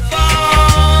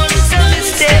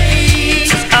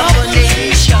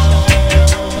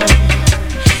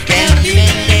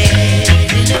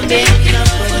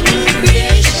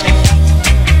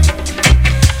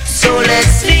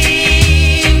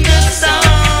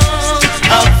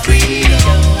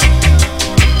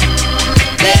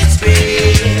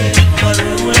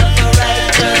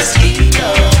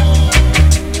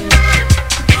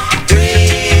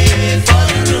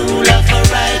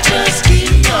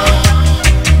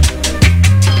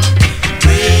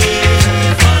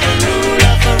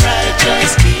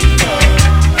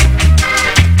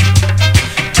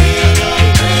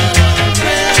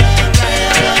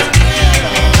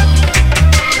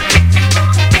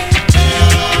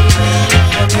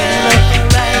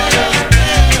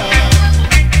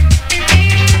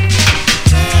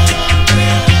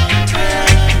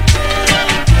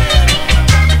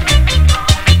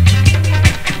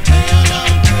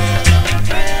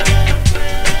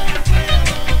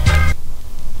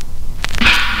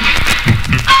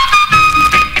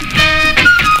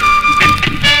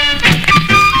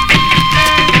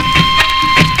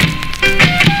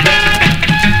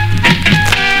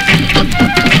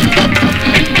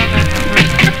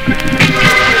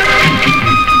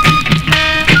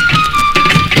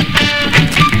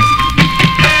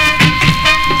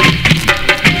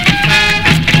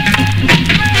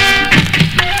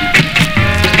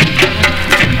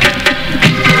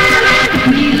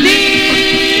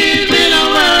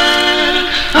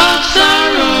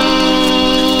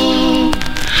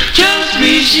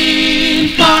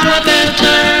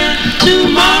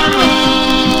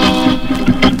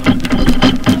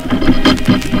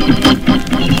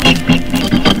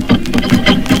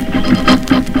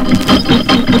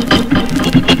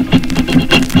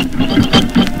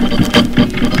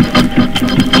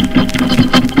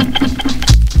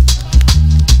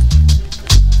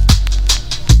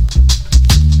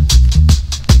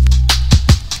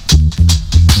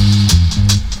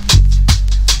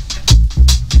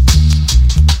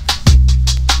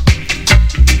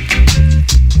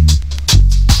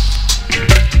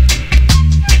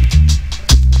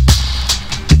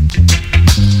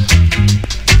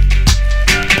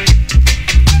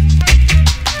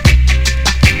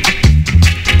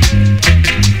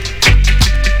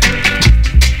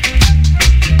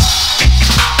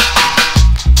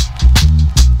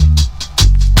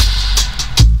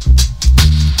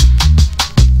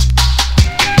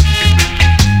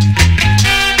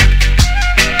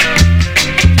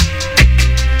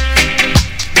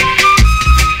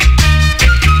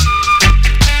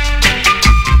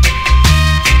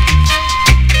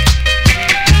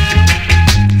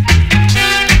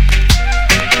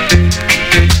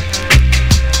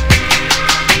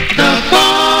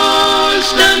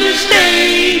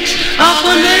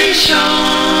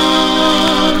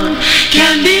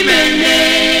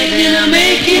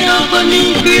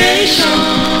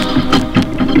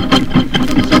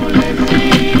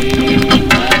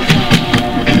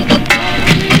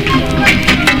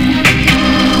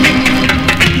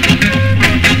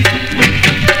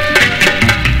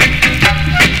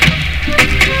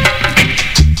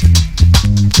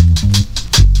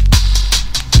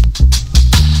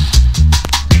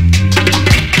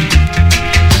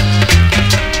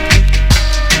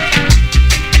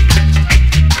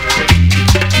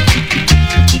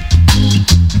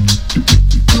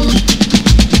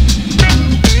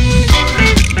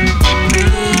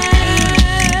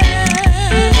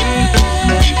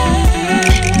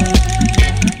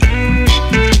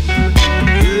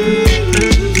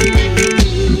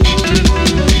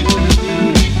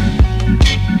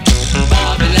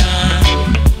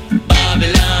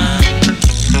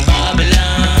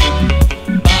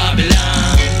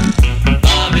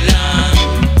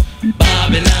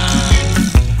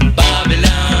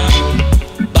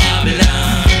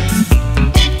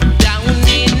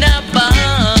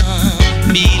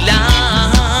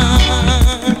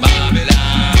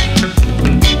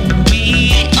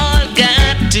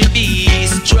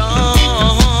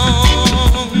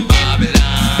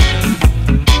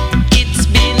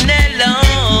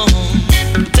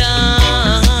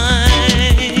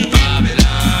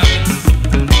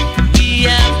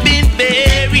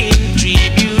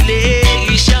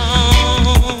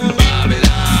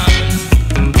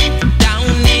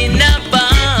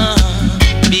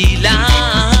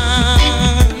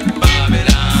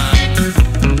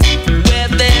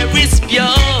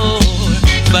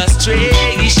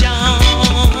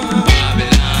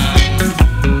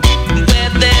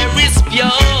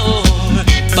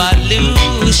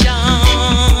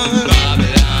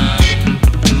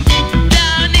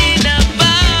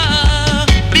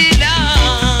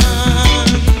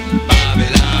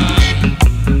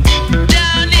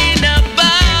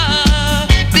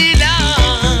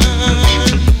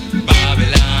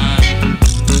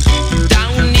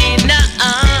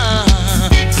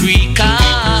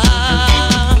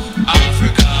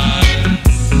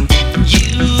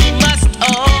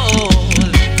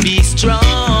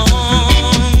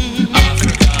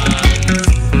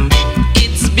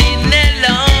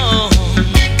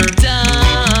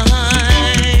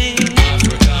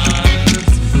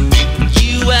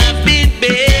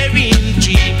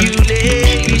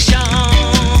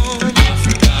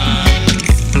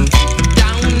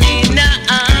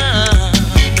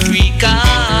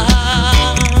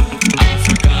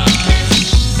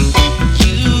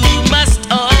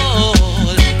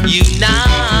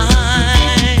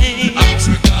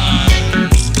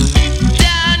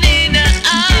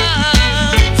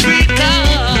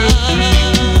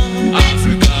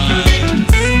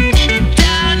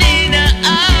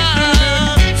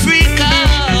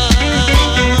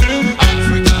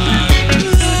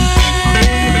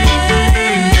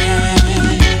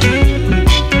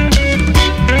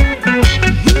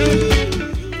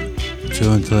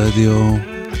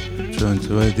 ג'וינט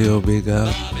רדיו, ביג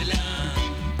אפ.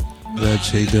 ועד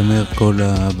שיגמר כל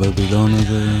הבבילון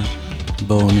הזה,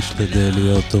 בואו נשתדל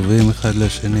להיות טובים אחד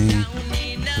לשני,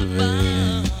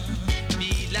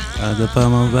 ועד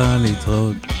הפעם הבאה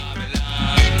להתראות.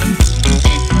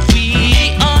 We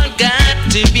all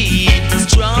got to be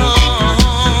strong.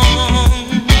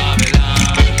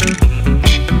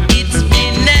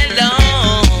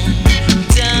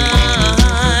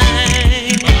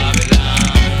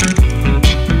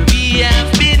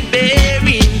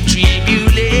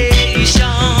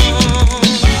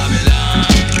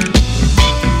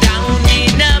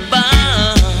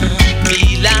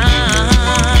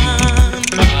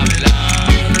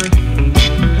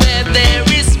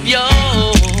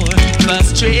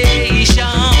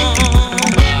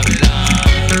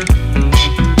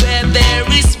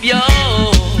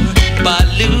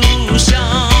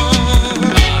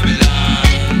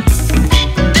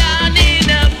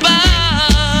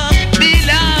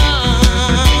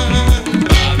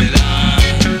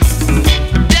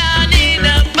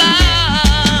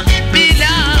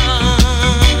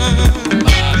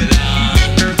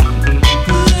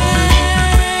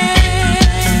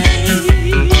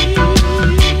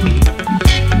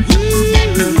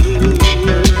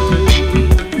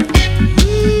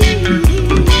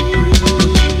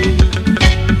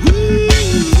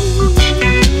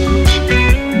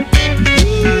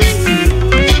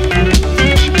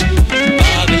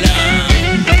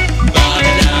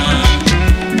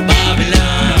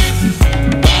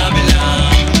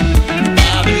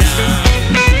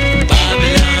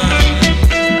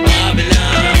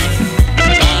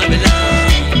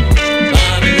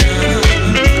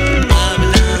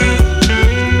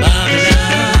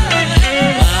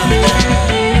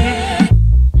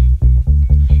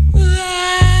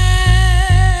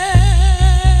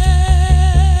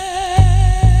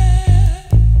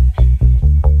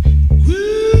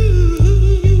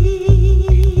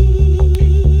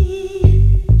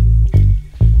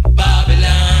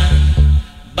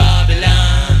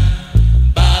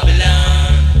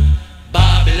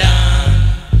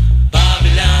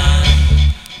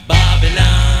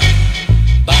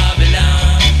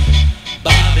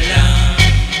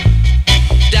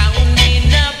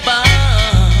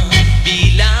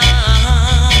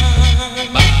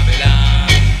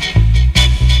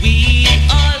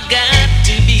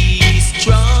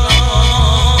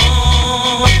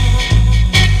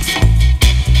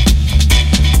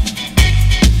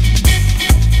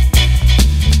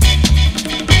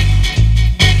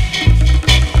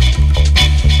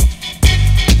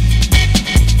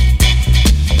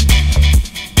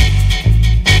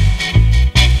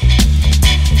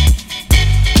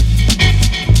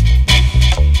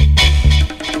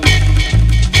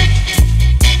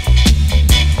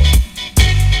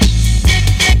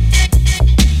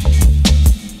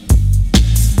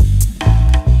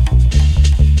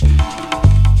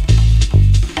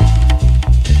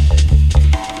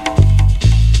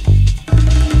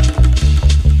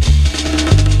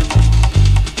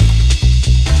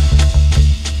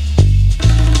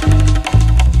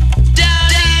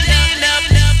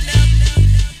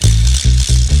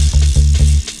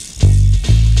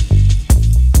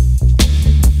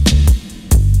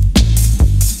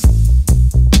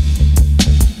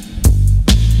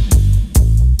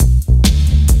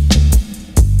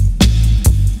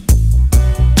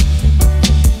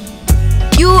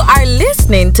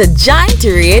 To Giant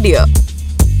Radio.